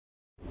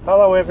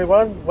Hello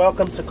everyone,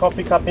 welcome to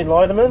Coffee Cup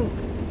Enlightenment.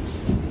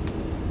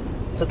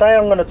 Today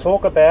I'm going to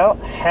talk about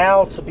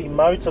how to be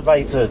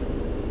motivated.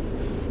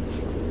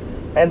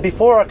 And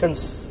before I can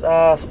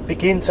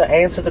begin to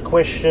answer the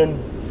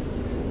question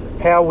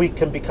how we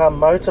can become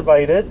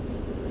motivated,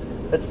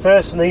 it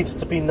first needs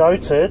to be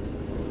noted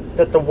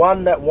that the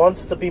one that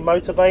wants to be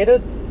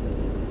motivated,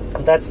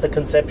 that's the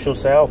conceptual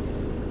self.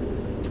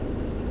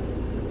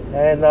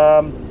 And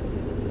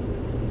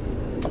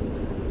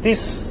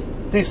this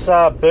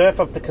birth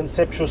of the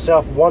conceptual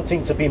self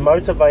wanting to be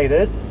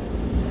motivated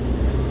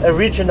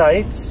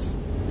originates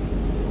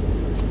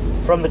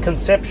from the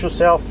conceptual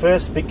self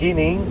first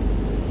beginning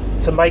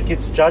to make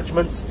its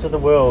judgments to the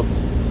world.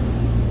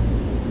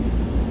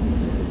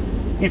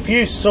 If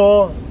you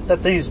saw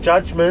that these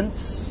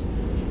judgments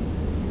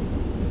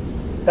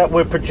that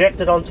were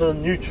projected onto the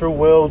neutral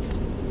world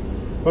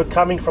were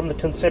coming from the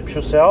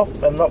conceptual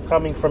self and not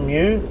coming from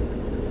you,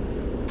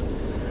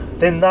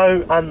 then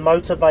no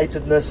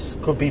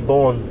unmotivatedness could be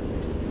born.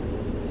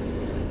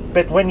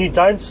 But when you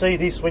don't see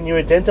this, when you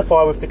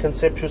identify with the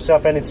conceptual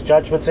self and its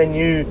judgments, and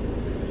you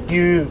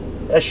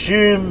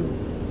assume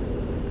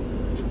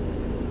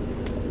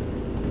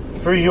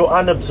through your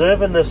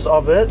unobservantness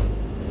of it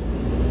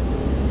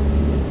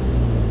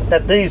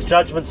that these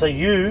judgments are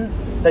you,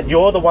 that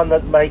you're the one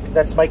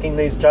that's making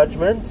these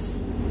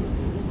judgments,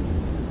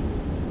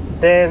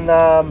 then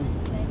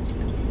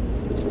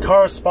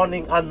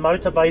corresponding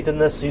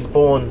unmotivatedness is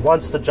born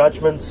once the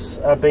judgments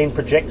are being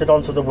projected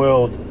onto the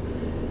world,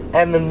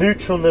 and the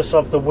neutralness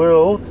of the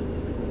world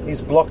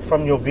is blocked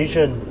from your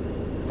vision,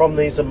 from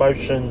these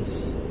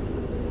emotions,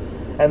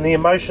 and the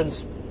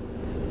emotions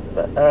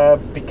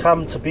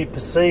become to be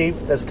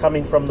perceived as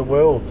coming from the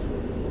world.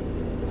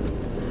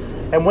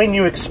 And when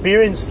you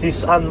experience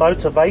this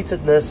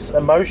unmotivatedness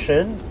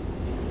emotion,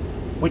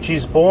 which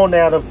is born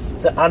out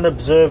of the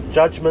unobserved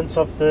judgments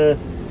of the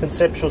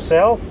conceptual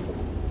self,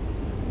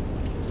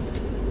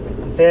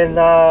 then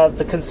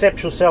the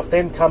conceptual self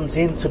then comes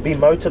in to be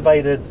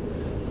motivated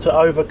to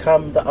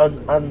overcome the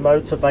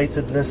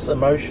unmotivatedness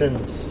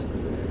emotions.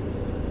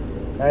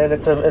 And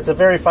it's a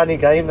very funny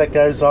game that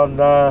goes on.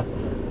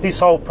 This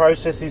whole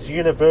process is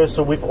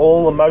universal with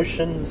all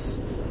emotions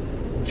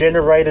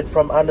generated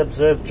from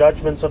unobserved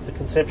judgments of the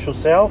conceptual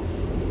self.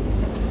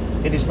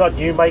 It is not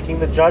you making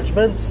the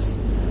judgments,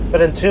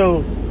 but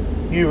until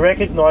you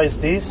recognize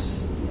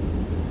this,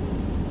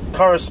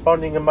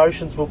 corresponding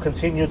emotions will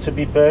continue to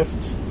be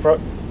birthed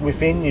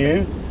within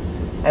you,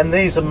 and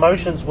these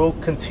emotions will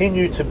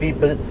continue to be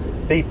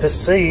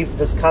perceived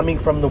as coming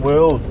from the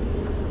world.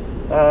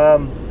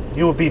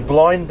 You will be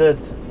blinded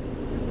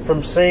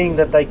from seeing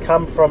that they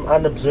come from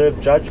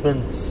unobserved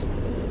judgments.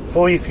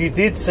 For if you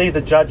did see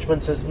the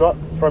judgments as not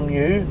from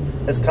you,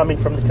 as coming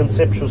from the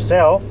conceptual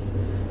self,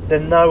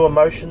 then no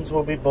emotions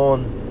will be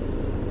born.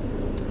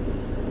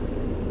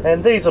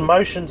 And these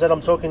emotions that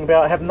I'm talking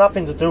about have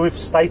nothing to do with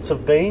states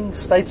of being.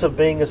 States of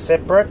being are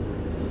separate.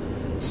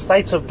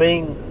 States of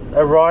being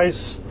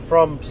arise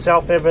from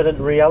self-evident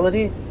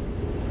reality.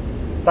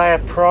 They are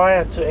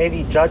prior to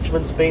any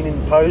judgments being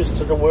imposed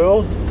to the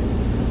world.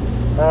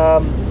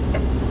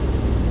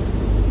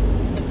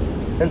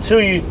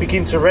 Until you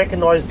begin to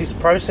recognize this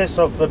process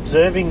of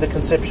observing the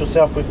conceptual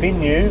self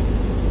within you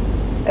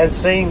and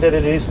seeing that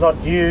it is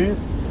not you,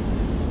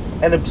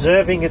 and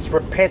observing its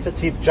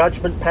repetitive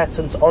judgment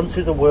patterns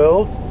onto the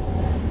world,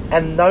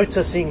 and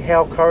noticing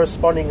how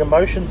corresponding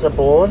emotions are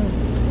born,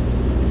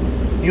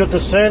 your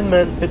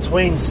discernment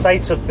between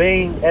states of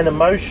being and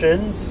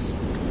emotions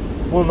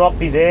will not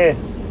be there.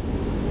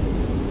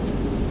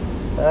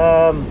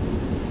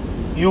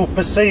 You'll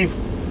perceive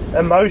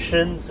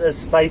emotions as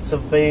states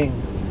of being,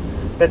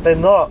 but they're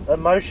not.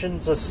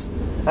 Emotions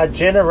are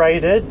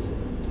generated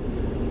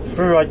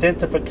through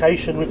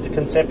identification with the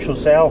conceptual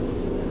self.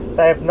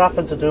 They have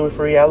nothing to do with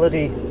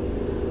reality.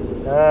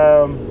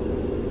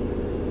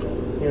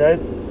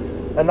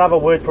 Another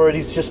word for it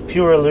is just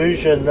pure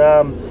illusion.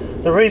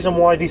 The reason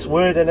why this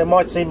word, and it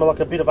might seem like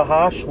a bit of a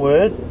harsh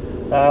word,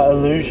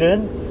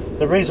 illusion,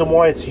 the reason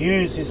why it's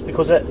used is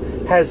because it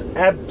has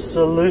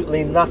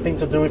absolutely nothing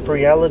to do with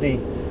reality.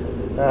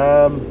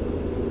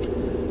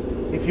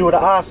 If you were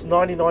to ask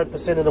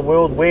 99% of the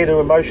world where do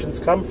emotions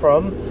come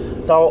from,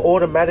 they'll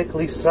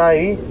automatically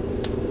say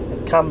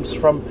it comes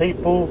from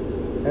people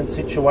and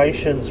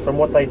situations, from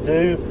what they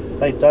do,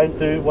 they don't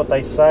do, what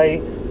they say,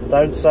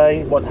 don't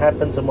say, what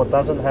happens and what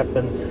doesn't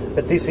happen.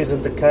 But this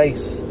isn't the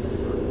case.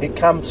 It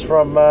comes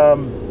from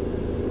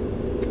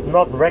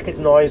not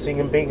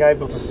recognizing and being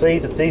able to see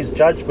that these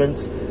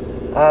judgments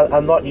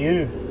are not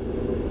you.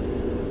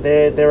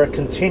 They're a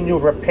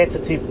continual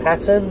repetitive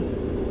pattern.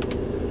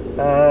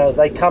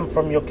 They come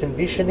from your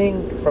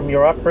conditioning, from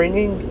your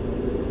upbringing.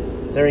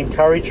 They're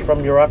encouraged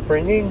from your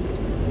upbringing.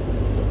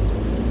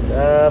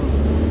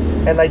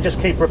 And they just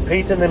keep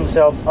repeating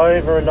themselves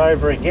over and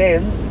over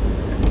again,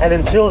 and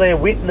until their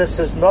witness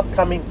is not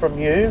coming from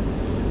you,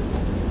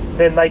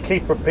 then they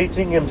keep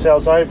repeating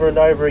themselves over and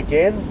over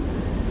again,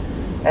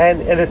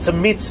 and it's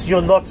amidst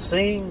you're not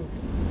seeing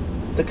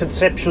the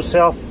conceptual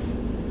self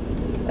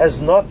as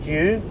not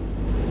you,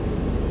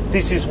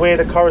 this is where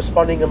the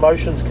corresponding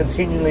emotions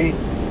continually,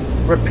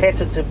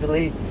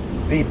 repetitively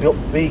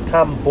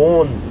become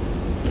born.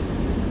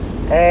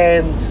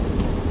 And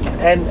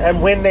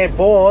when they're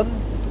born,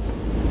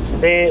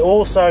 they're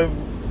also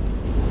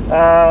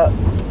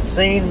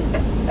seen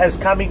as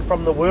coming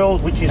from the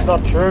world, which is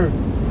not true.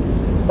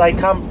 They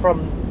come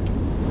from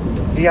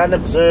the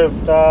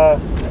unobserved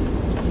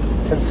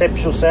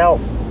conceptual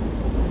self.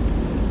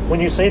 When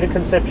you see the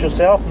conceptual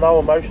self, no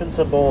emotions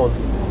are born.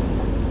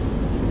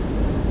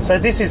 So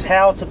this is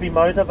how to be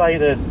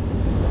motivated,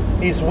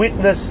 is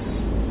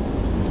witness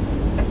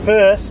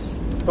first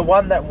the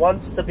one that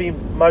wants to be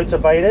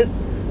motivated.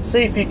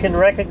 See if you can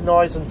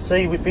recognize and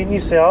see within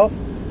yourself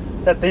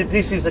that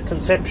this is a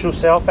conceptual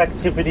self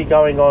activity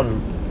going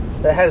on.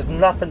 It has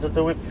nothing to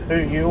do with who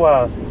you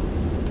are.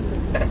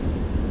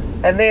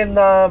 And then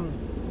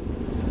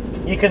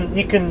you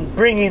can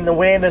bring in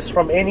awareness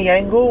from any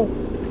angle.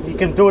 You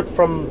can do it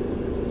from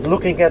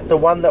looking at the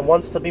one that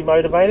wants to be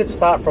motivated,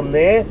 start from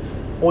there.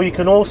 Or you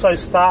can also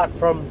start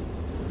from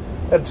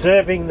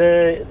observing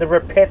the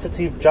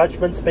repetitive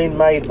judgments being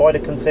made by the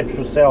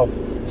conceptual self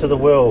to the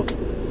world.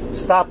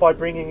 Start by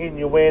bringing in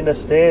your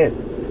awareness there.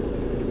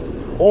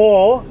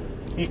 Or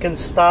you can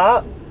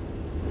start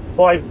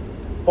by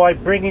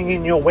bringing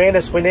in your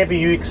awareness whenever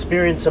you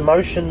experience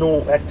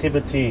emotional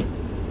activity,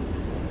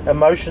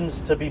 emotions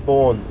to be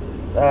born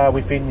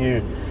within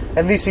you.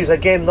 And this is,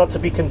 again, not to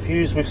be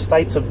confused with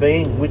states of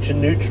being, which are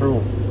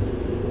neutral.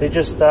 They're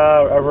just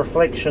a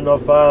reflection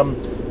of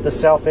the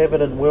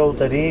self-evident world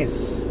that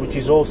is, which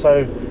is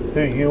also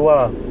who you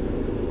are.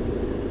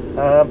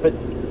 But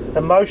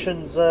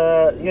emotions,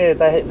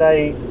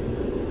 they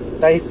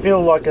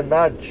feel like a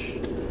nudge.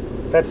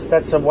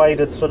 That's a way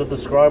to sort of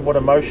describe what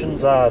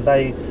emotions are.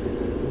 They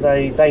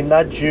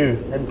nudge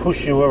you and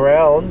push you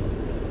around.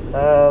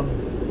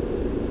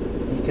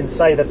 You can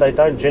say that they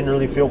don't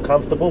generally feel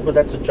comfortable, but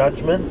that's a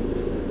judgment.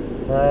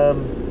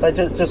 They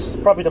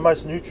just probably the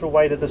most neutral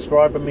way to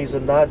describe them is a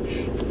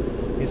nudge,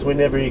 is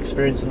whenever you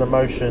experience an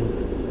emotion.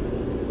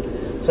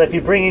 So if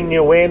you bring in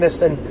your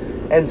awareness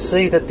and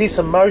see that this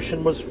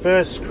emotion was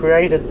first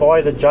created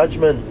by the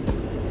judgment,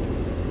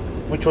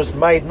 which was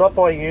made not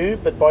by you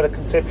but by the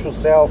conceptual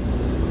self.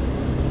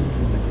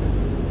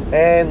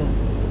 And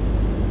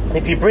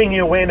if you bring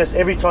your awareness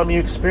every time you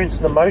experience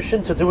an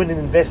emotion to do an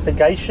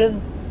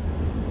investigation,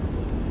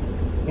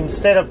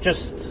 instead of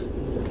just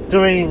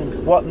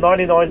doing what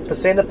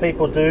 99% of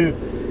people do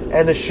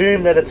and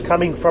assume that it's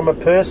coming from a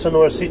person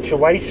or a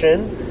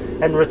situation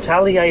and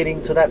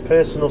retaliating to that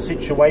person or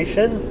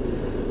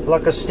situation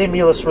like a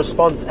stimulus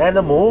response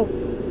animal,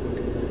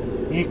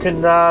 you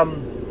can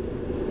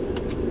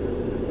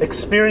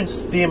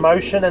experience the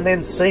emotion and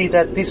then see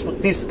that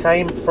this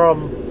came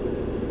from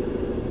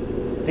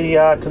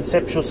the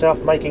conceptual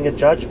self making a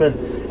judgment.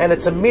 And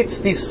it's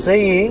amidst this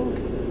seeing,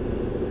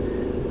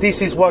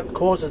 this is what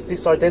causes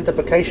this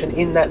identification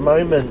in that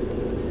moment.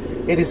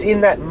 It is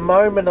in that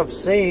moment of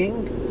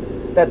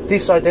seeing that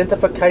this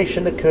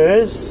identification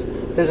occurs.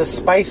 There's a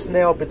space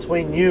now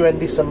between you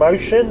and this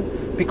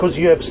emotion because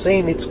you have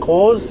seen its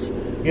cause,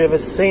 you have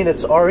seen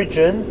its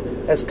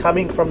origin as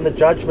coming from the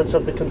judgments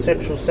of the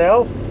conceptual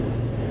self.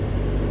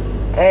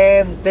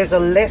 And there's a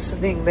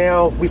lessening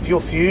now with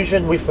your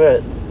fusion with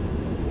it,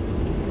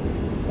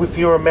 with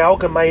your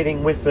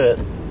amalgamating with it.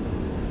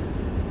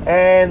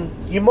 And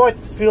you might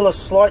feel a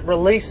slight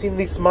release in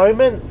this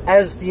moment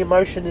as the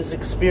emotion is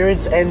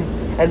experienced and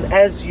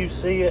as you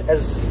see it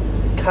as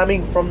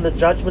coming from the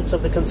judgments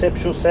of the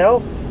conceptual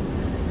self.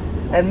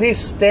 And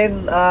this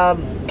then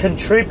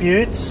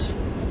contributes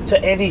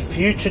to any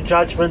future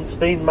judgments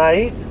being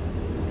made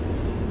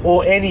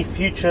or any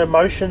future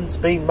emotions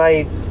being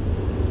made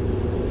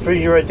through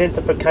your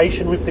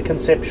identification with the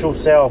conceptual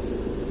self.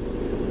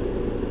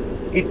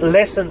 It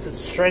lessens its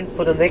strength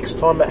for the next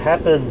time it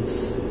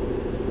happens.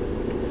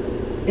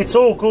 It's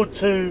all good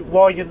to,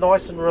 while you're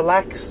nice and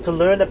relaxed, to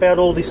learn about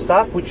all this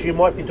stuff, which you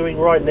might be doing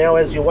right now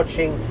as you're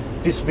watching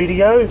this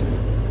video.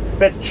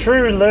 But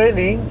true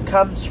learning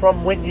comes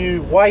from when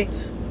you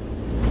wait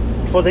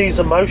for these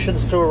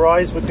emotions to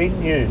arise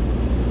within you.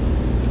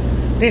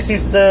 This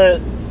is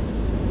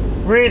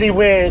really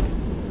where,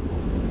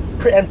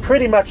 and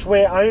pretty much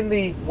where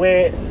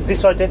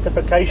this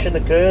identification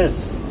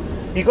occurs.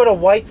 You've got to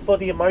wait for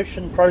the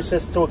emotion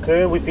process to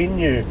occur within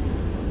you,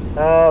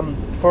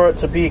 for it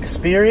to be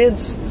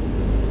experienced,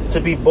 to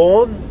be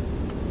born,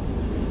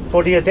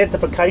 for the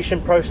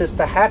identification process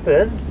to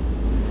happen.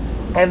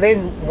 And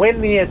then when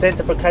the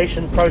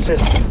identification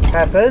process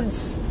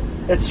happens,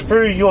 it's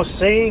through your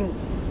seeing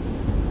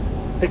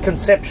the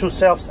conceptual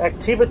self's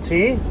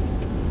activity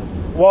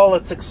while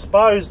it's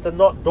exposed and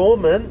not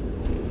dormant.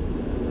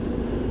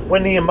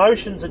 When the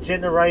emotions are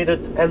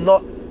generated and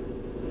not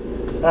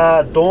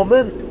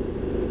dormant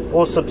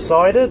or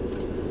subsided,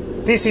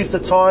 this is the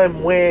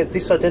time where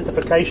this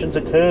identification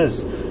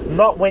occurs,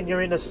 not when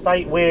you're in a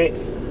state where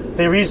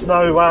there is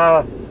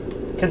no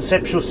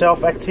conceptual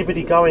self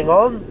activity going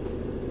on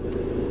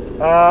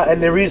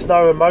and there is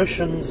no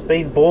emotions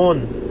being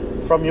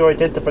born from your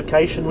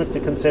identification with the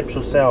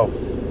conceptual self.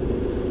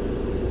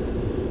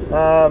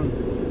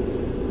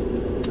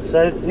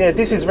 So yeah,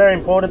 this is very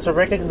important to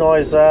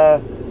recognize.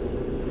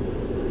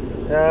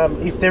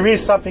 If there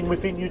is something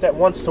within you that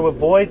wants to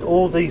avoid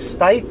all these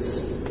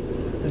states,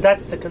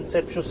 that's the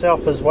conceptual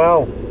self as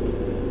well.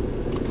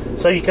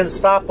 So you can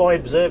start by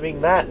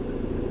observing that.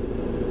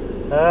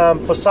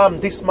 For some,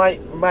 this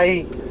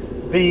may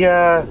be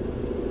a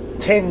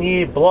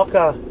 10-year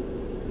blocker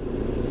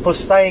for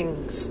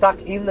staying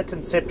stuck in the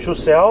conceptual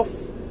self,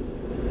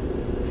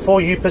 for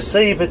you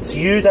perceive it's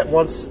you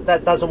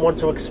that doesn't want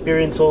to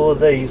experience all of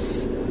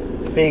these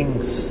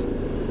things.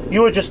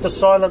 You are just a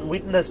silent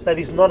witness that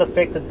is not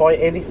affected by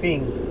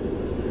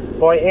anything,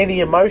 by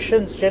any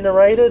emotions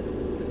generated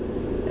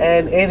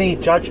and any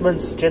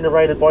judgments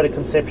generated by the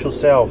conceptual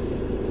self.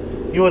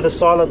 You are the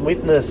silent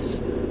witness.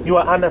 You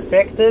are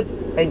unaffected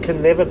and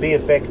can never be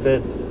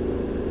affected.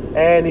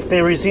 And if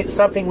there is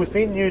something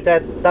within you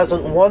that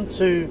doesn't want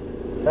to,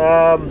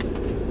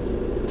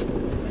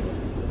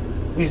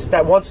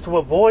 that wants to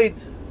avoid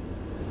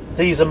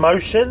these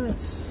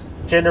emotions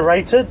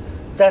generated,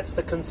 that's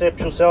the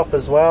conceptual self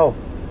as well.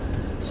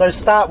 So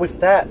start with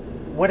that.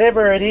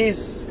 Whatever it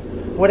is,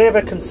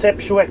 whatever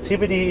conceptual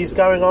activity is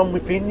going on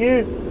within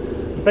you,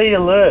 be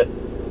alert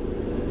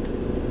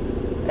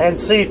and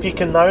see if you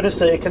can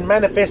notice it. It can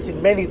manifest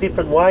in many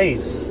different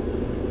ways.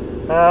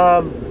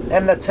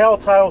 And the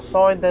telltale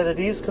sign that it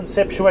is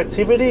conceptual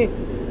activity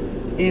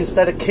is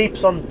that it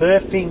keeps on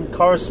birthing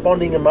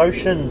corresponding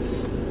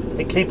emotions.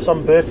 It keeps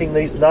on birthing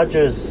these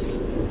nudges.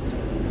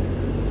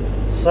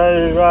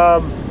 So,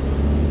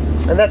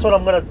 and that's what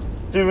I'm going to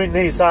do in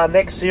these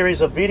next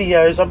series of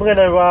videos. I'm going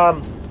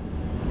to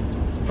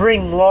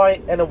bring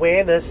light and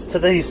awareness to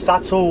these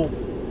subtle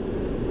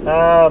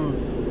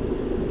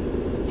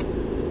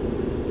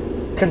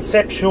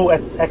conceptual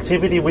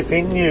activity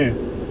within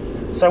you.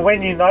 So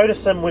when you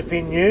notice them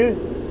within you,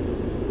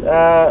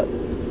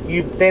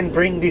 you then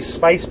bring this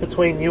space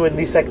between you and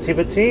this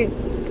activity,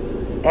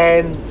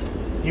 and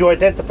your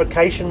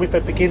identification with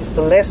it begins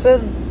to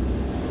lessen,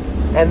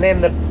 and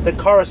then the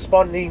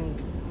corresponding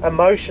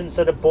emotions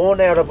that are born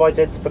out of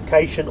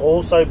identification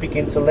also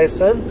begin to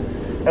lessen.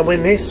 And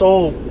when this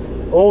all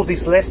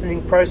this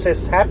lessening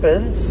process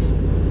happens,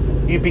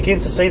 you begin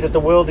to see that the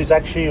world is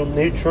actually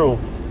neutral.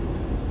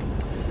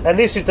 And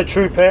this is the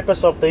true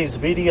purpose of these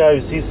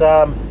videos, is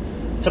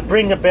to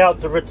bring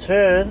about the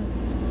return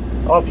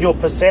of your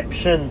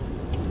perception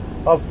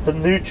of the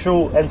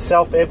neutral and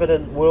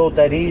self-evident world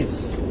that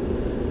is.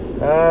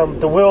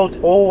 The world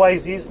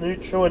always is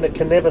neutral, and it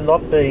can never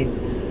not be.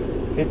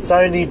 It's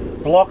only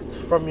blocked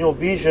from your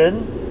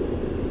vision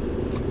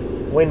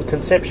when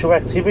conceptual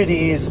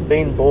activity is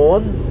being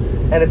born,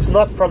 and it's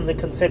not from the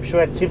conceptual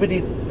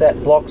activity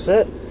that blocks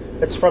it,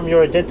 it's from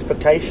your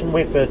identification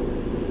with it.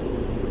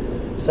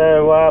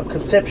 So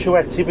conceptual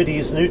activity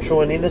is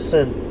neutral and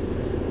innocent.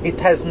 It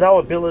has no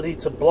ability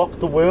to block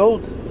the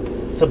world,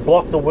 to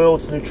block the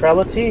world's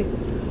neutrality.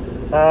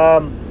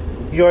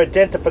 Your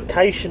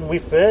identification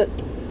with it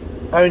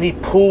only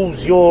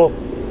pulls your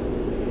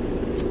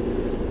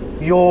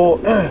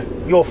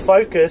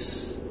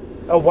focus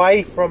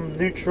away from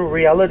neutral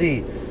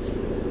reality.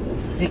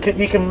 You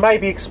can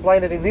maybe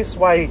explain it in this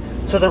way: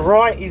 to the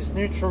right is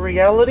neutral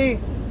reality,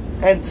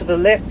 and to the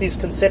left is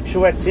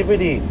conceptual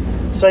activity.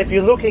 So if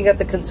you're looking at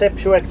the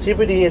conceptual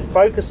activity and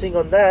focusing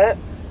on that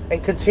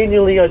and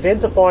continually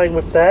identifying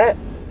with that,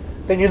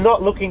 then you're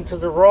not looking to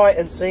the right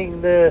and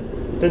seeing the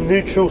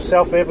neutral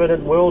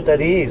self-evident world that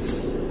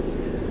is.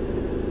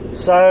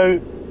 So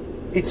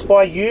it's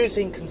by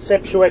using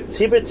conceptual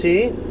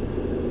activity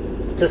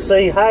to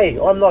see, hey,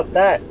 I'm not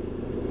that.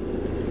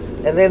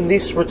 And then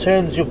this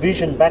returns your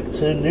vision back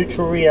to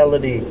neutral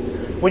reality.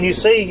 When you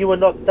see you are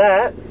not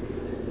that,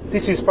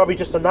 this is probably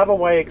just another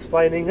way of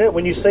explaining it.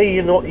 When you see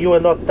you are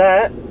not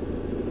that,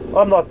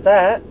 I'm not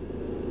that,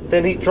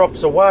 then it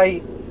drops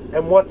away,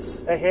 and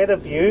what's ahead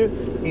of you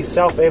is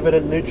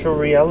self-evident neutral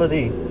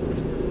reality.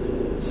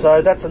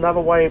 So that's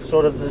another way of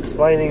sort of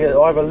explaining it,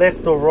 either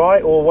left or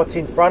right, or what's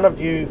in front of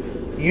you.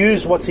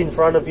 Use what's in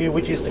front of you,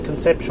 which is the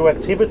conceptual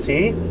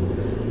activity,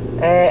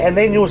 and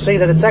then you'll see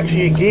that it's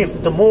actually a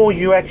gift. The more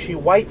you actually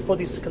wait for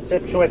this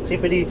conceptual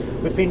activity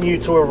within you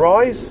to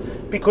arise,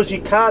 because you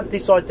can't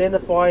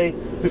disidentify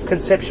with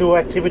conceptual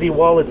activity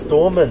while it's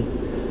dormant.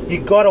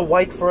 You've got to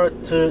wait for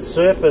it to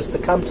surface, to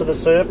come to the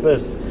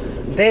surface.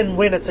 Then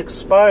when it's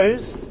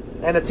exposed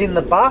and it's in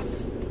the buff,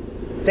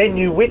 then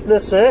you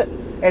witness it,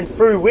 and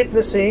through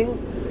witnessing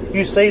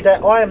you see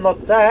that I am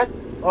not that,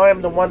 I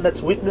am the one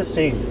that's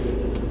witnessing.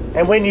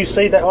 And when you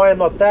see that I am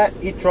not that,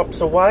 it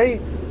drops away,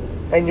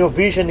 and your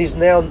vision is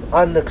now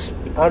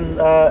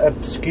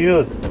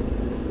obscured.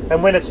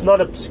 And when it's not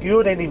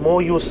obscured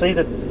anymore, you'll see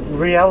that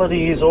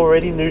reality is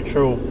already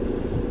neutral.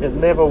 It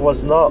never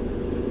was not.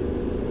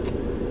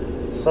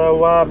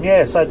 So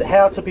yeah, so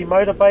how to be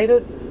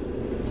motivated?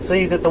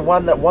 See that the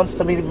one that wants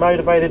to be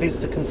motivated is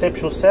the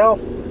conceptual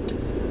self.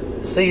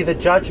 See the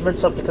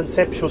judgments of the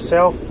conceptual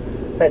self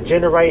that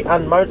generate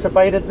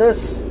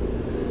unmotivatedness.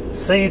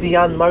 See the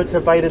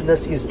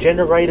unmotivatedness is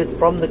generated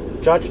from the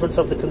judgments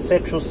of the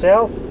conceptual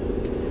self.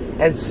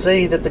 and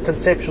see that the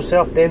conceptual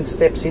self then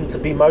steps in to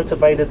be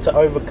motivated to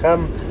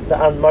overcome the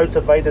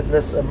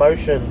unmotivatedness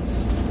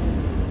emotions.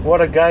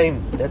 What a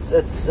game.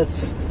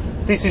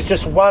 This is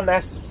just one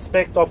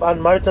aspect of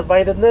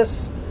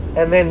unmotivatedness,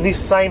 and then this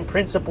same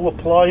principle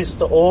applies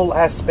to all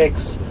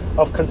aspects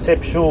of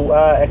conceptual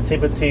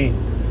activity.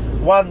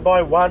 One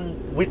by one,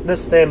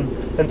 witness them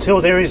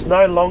until there is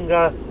no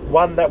longer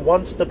one that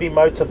wants to be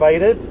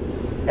motivated,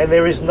 and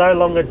there is no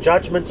longer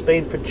judgments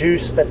being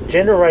produced that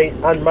generate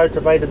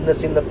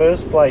unmotivatedness in the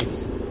first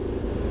place,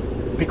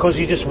 because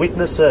you just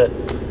witness it.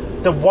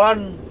 The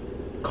one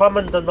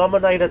common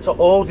denominator to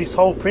all this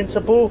whole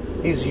principle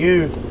is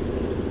you,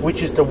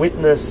 which is the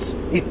witness.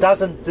 It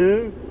doesn't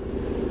do,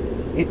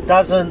 it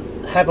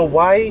doesn't have a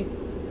way,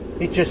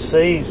 it just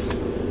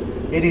sees.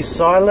 It is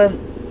silent,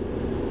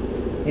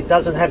 it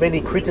doesn't have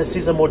any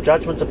criticism or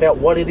judgments about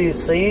what it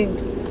is seeing,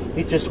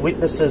 it just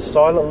witnesses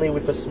silently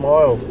with a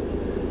smile.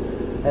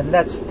 And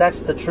that's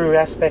the true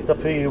aspect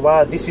of who you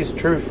are. This is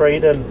true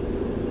freedom.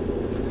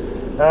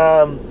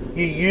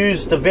 You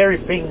use the very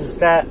things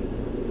that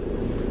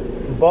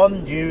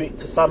bond you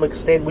to some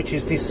extent, which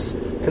is this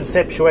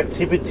conceptual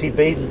activity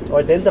being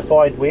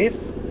identified with.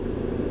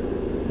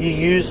 You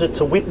use it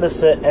to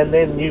witness it, and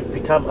then you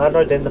become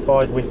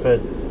unidentified with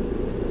it.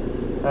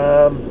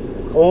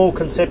 All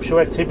conceptual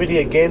activity,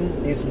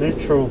 again, is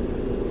neutral.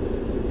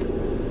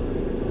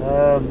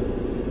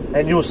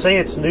 And you'll see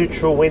it's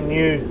neutral when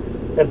you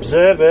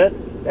observe it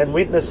and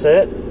witness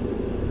it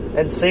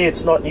and see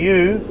it's not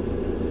you,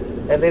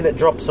 and then it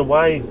drops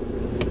away.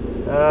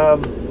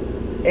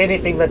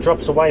 Anything that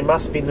drops away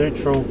must be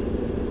neutral,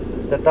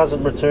 that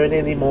doesn't return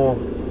anymore.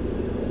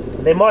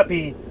 There might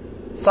be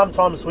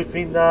sometimes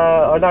within,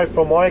 I know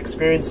from my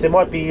experience, there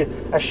might be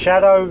a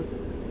shadow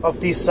of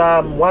this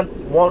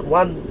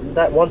one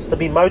that wants to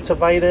be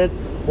motivated,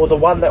 or the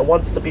one that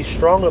wants to be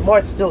strong. It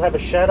might still have a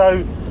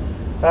shadow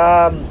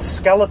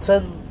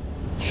skeleton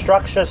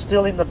structure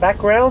still in the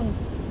background,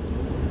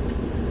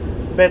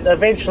 but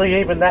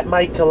eventually even that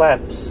may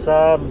collapse.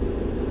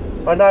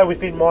 I know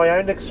within my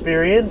own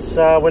experience,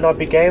 when I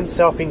began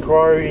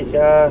self-inquiry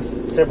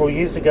several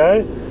years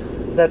ago,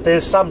 that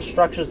there's some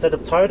structures that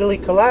have totally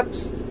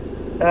collapsed,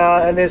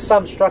 and there's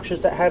some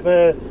structures that have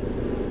a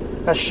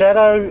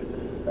shadow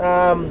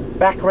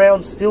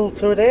background still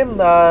to them,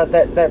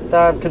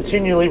 that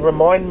continually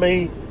remind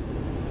me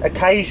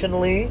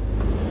occasionally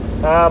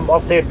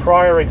of their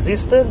prior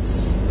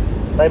existence.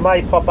 They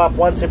may pop up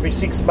once every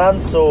 6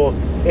 months or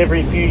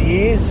every few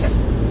years,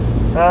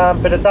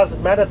 but it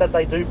doesn't matter that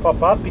they do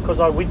pop up, because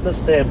I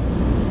witnessed them.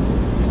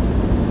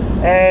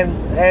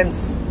 And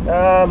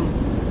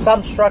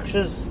some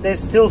structures, there's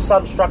still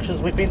some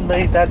structures within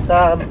me that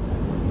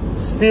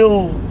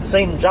still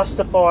seem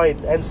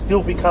justified and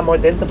still become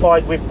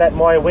identified with, that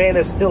my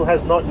awareness still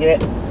has not yet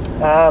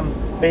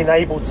been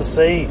able to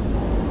see,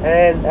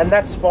 and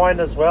that's fine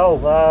as well.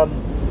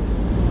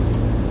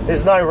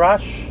 There's no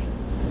rush,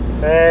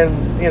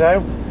 and you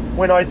know,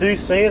 when I do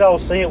see it, I'll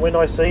see it when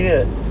I see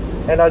it,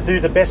 and I do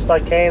the best I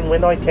can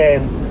when I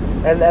can,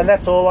 and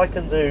that's all I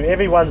can do.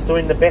 Everyone's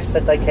doing the best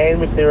that they can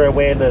with their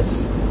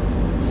awareness.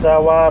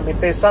 So if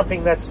there's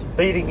something that's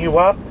beating you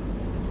up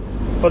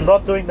for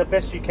not doing the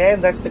best you can,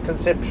 that's the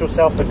conceptual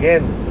self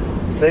again,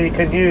 so you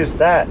can use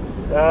that.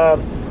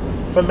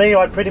 For me,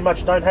 I pretty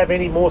much don't have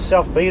any more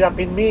self beat up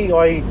in me.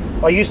 I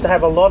used to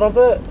have a lot of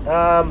it,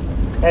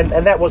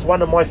 and that was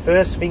one of my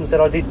first things that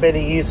I did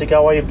many years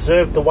ago. I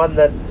observed the one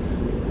that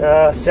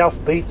self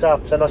beat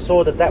ups, and I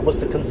saw that that was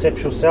the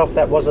conceptual self,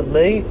 that wasn't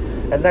me,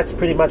 and that's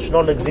pretty much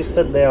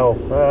non-existent now.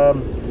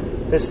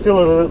 There's still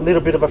a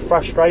little bit of a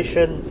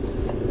frustration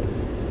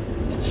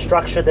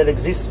structure that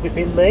exists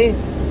within me,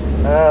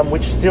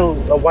 which still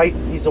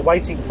is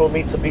awaiting for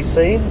me to be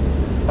seen,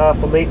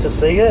 for me to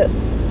see it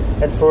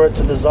and for it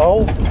to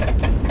dissolve.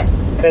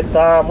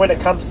 But when it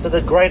comes to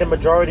the greater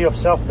majority of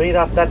self beat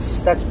up,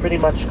 that's pretty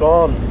much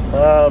gone.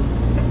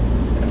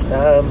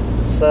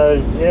 So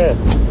yeah,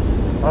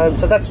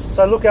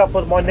 so look out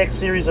for my next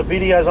series of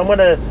videos. I'm going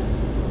to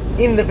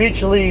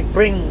individually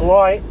bring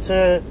light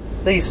to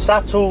these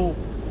subtle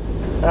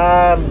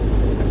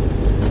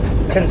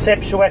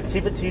conceptual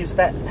activities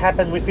that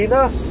happen within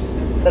us,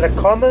 that are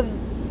common.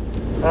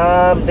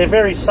 They're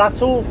very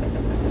subtle,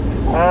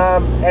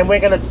 and we're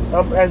going to,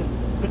 and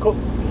because,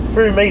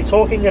 through me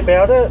talking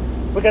about it,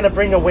 we're going to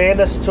bring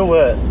awareness to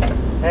it,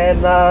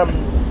 and I'm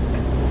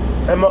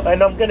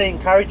going to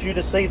encourage you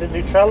to see the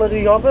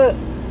neutrality of it,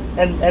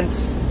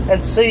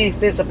 and see if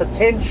there's a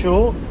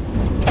potential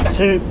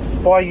to,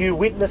 by you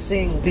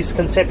witnessing this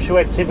conceptual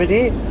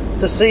activity,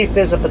 to see if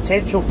there's a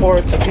potential for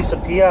it to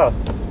disappear,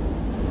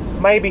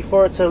 maybe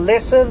for it to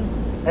lessen,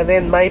 and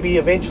then maybe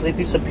eventually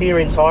disappear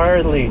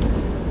entirely,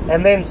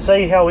 and then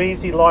see how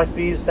easy life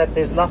is, that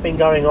there's nothing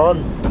going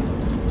on,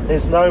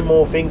 there's no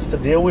more things to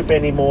deal with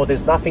anymore,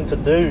 there's nothing to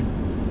do.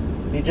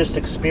 You just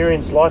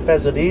experience life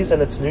as it is,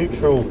 and it's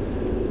neutral.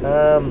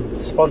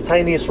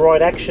 Spontaneous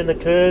right action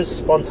occurs,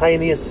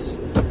 spontaneous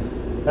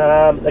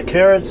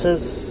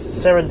occurrences,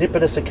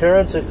 serendipitous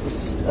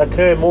occurrences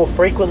occur more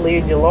frequently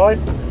in your life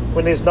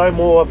when there's no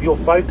more of your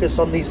focus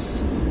on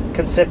this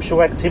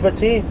conceptual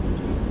activity,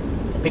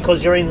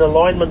 because you're in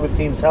alignment with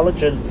the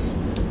intelligence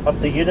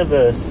of the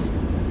universe.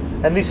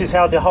 And this is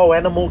how the whole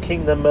animal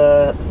kingdom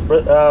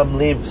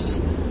lives.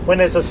 When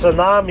there's a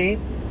tsunami,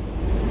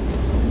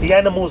 the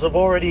animals have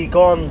already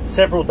gone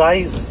several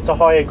days to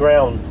higher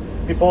ground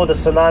before the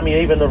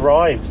tsunami even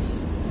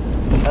arrives.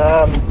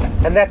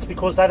 And that's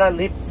because they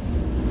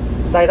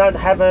don't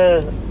have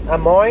a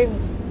mind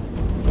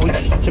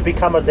which to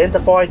become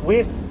identified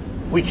with,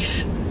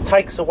 which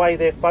takes away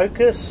their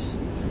focus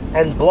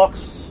and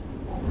blocks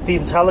the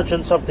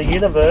intelligence of the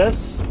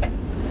universe.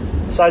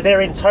 So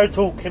they're in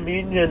total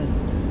communion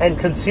and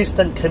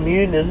consistent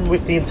communion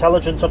with the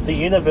intelligence of the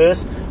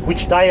universe,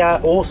 which they are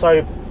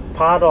also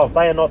part of.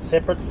 They are not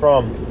separate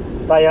from.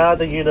 They are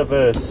the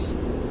universe.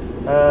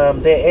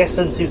 Their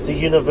essence is the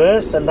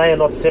universe, and they are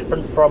not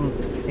separate from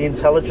the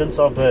intelligence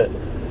of it.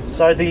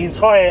 So the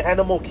entire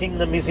animal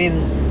kingdom is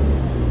in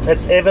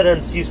its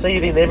evidence. You see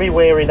it in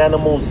everywhere in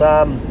animals.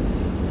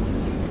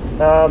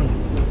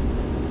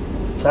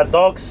 A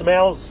dog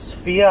smells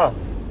fear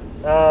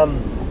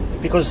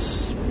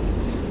because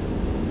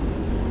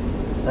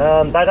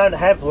they don't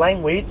have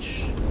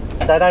language,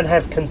 they don't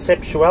have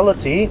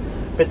conceptuality,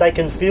 but they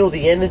can feel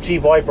the energy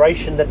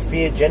vibration that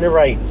fear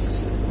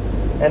generates.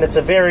 And it's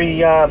a very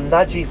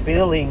nudgy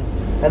feeling,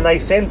 and they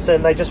sense it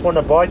and they just want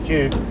to bite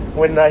you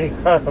when they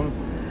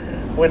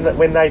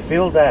when they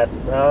feel that.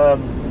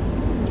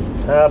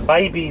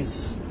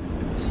 Babies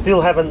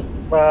still haven't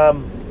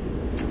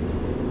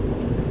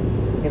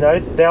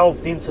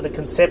delved into the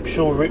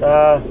conceptual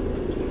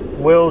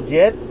world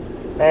yet,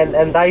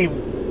 and they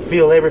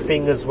feel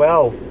everything as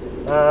well.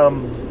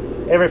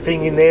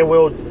 Everything in their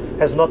world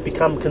has not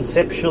become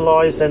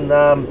conceptualized, and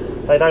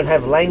they don't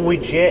have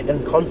language yet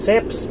and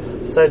concepts,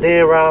 so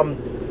they're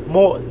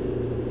more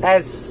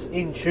as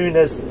in tune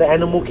as the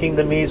animal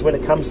kingdom is when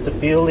it comes to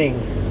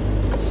feeling.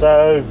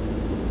 So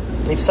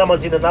if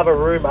someone's in another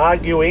room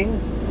arguing,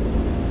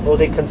 or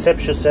their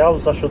conceptual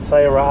selves I should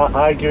say are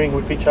arguing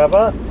with each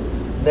other,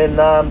 then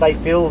they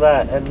feel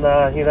that, and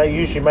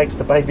usually makes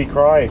the baby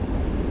cry.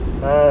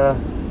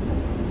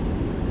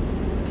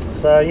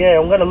 So yeah,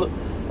 I'm going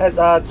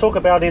to talk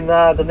about in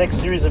the next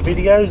series of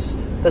videos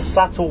the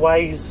subtle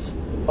ways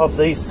of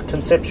this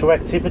conceptual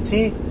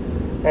activity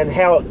and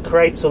how it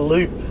creates a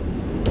loop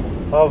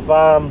of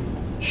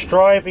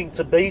striving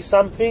to be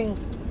something,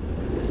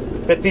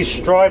 but this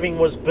striving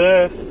was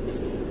birthed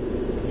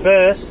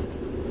first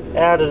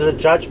out of the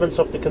judgments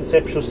of the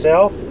conceptual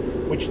self,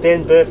 which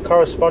then birthed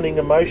corresponding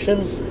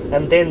emotions,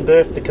 and then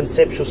birthed the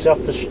conceptual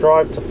self to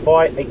strive to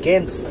fight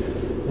against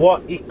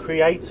what it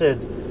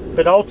created.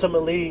 But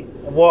ultimately,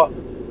 what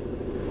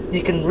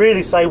you can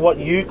really say what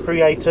you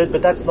created,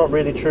 but that's not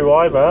really true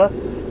either,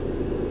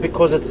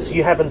 because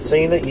you haven't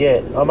seen it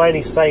yet. I'm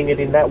only saying it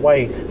in that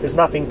way. There's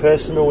nothing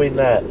personal in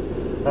that.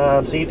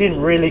 So you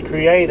didn't really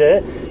create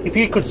it. If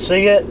you could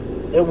see it,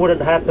 it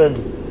wouldn't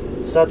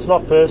happen. So it's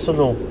not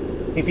personal.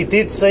 If you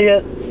did see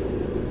it,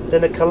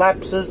 then it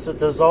collapses, it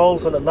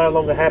dissolves, and it no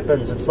longer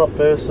happens. It's not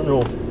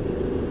personal.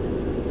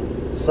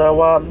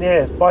 So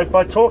yeah,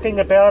 by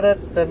talking about it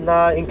and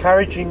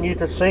encouraging you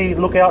to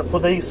look out for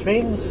these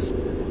things,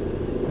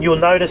 you'll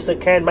notice it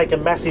can make a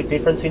massive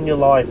difference in your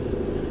life.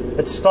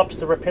 It stops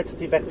the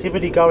repetitive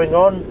activity going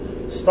on,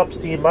 stops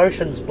the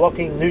emotions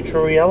blocking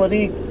neutral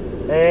reality,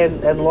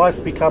 and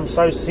life becomes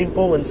so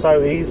simple and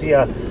so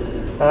easier.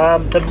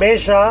 The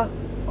measure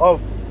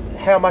of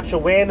how much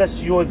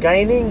awareness you are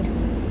gaining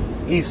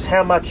is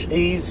how much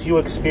ease you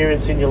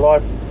experience in your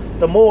life.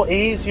 The more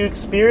ease you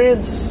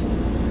experience,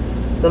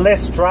 the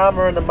less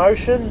drama and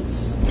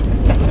emotions.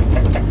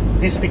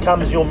 This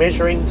becomes your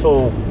measuring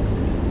tool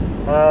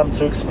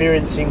to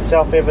experiencing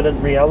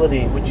self-evident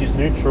reality, which is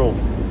neutral.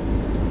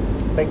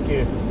 Thank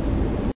you.